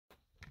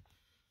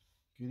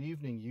Good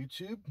evening,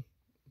 YouTube.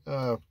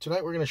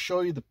 Tonight we're going to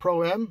show you the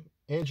Pro M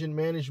engine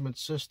management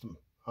system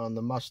on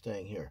the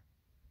Mustang here.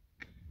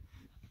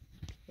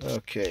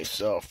 Okay,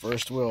 so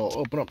first we'll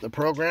open up the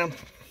program.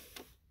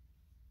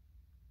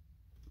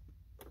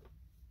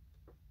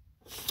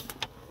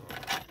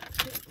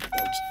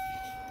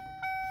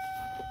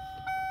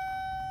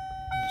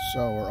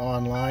 So we're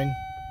online.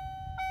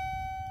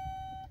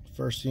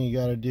 First thing you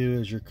got to do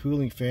is your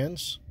cooling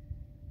fans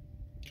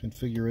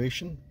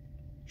configuration.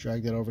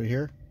 Drag that over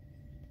here.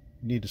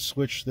 You need to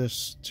switch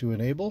this to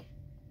enable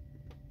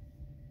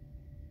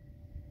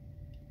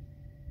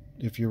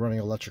if you're running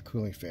electric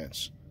cooling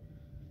fans.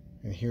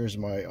 And here's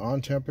my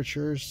on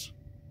temperatures,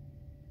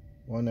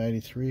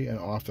 193, and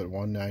off at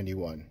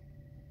 191.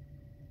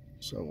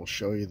 So we'll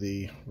show you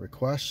the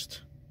request,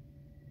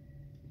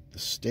 the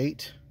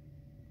state,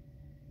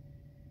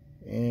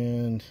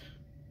 and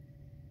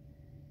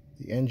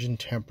the engine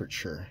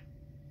temperature.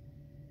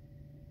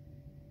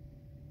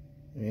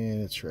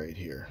 And it's right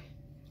here.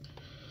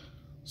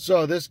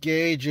 So this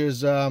gauge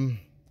is,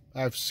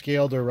 I've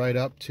scaled her right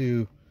up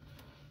to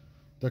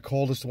the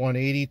coldest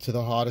 180 to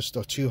the hottest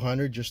of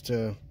 200 just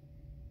to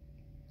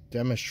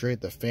demonstrate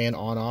the fan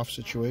on-off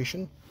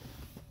situation.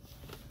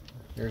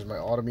 Here's my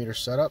autometer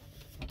setup.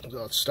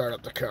 So let's start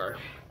up the car.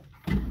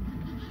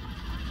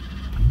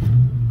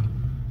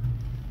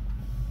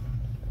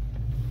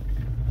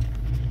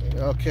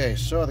 Okay,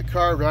 so the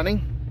car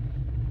running.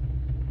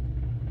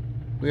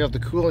 We have the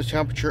cooling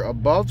temperature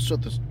above, so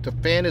the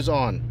fan is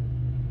on.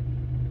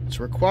 It's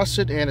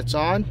requested and it's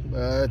on.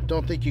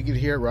 Don't think you could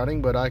hear it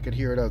running, but I could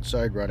hear it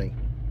outside running.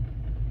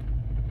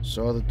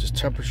 So the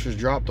temperature's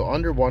dropped to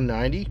under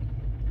 190.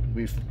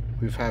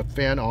 We've had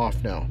fan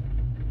off now.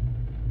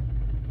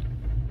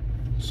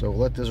 So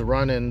let this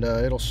run and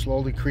it'll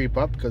slowly creep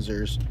up because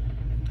there's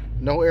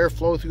no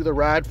airflow through the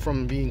rad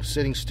from being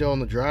sitting still in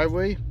the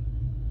driveway.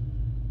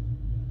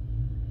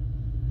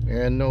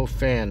 And no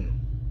fan.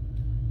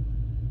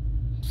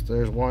 So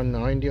there's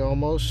 190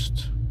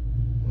 almost.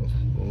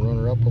 We'll run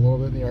her up a little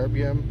bit in the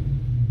RPM.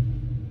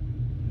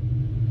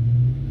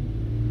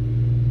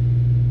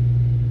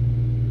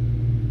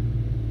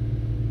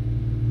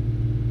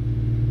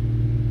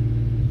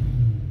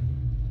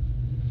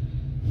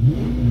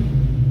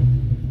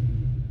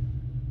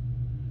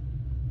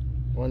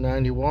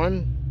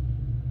 $191,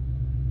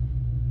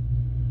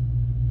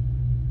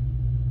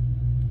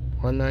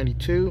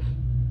 192.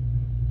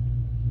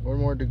 One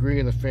more degree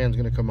and the fan's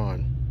going to come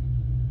on.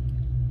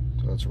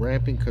 So it's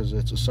ramping because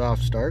it's a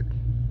soft start.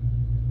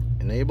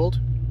 Enabled,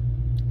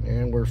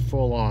 and we're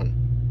full on.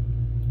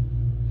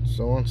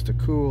 So once the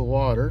cool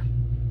water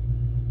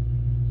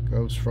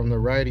goes from the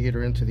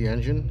radiator into the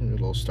engine,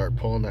 it'll start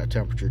pulling that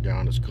temperature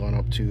down. It's gone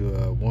up to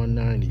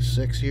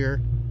 196 here.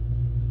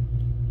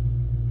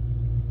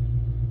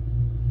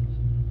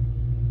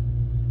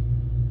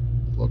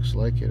 Looks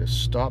like it has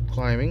stopped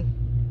climbing.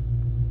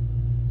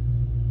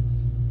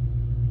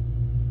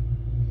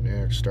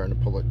 Yeah, it's starting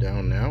to pull it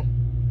down now.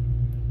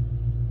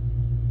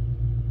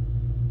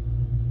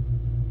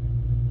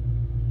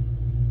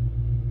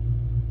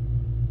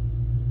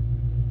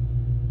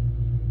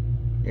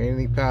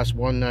 Anything past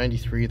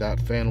 193, that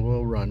fan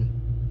will run.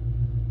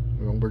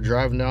 When we're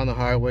driving down the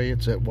highway,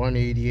 it's at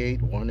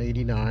 188,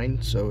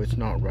 189, so it's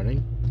not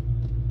running.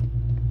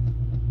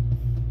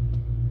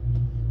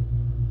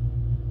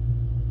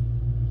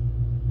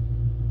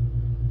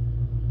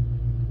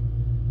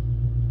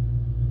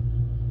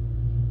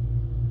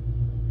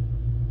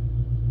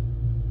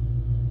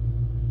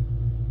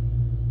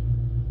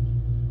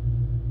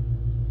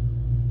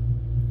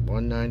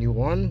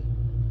 $191.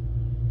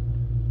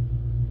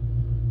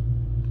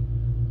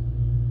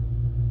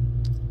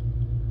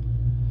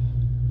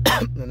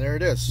 And there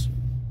it is.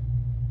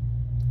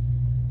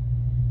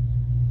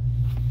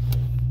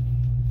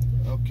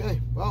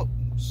 Okay, well,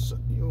 so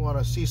you want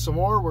to see some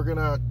more, we're going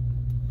to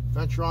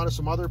venture on to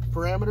some other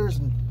parameters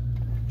and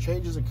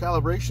changes and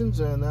calibrations,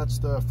 and that's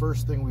the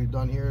first thing we've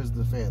done here is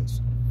the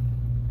fans.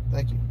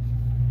 Thank you.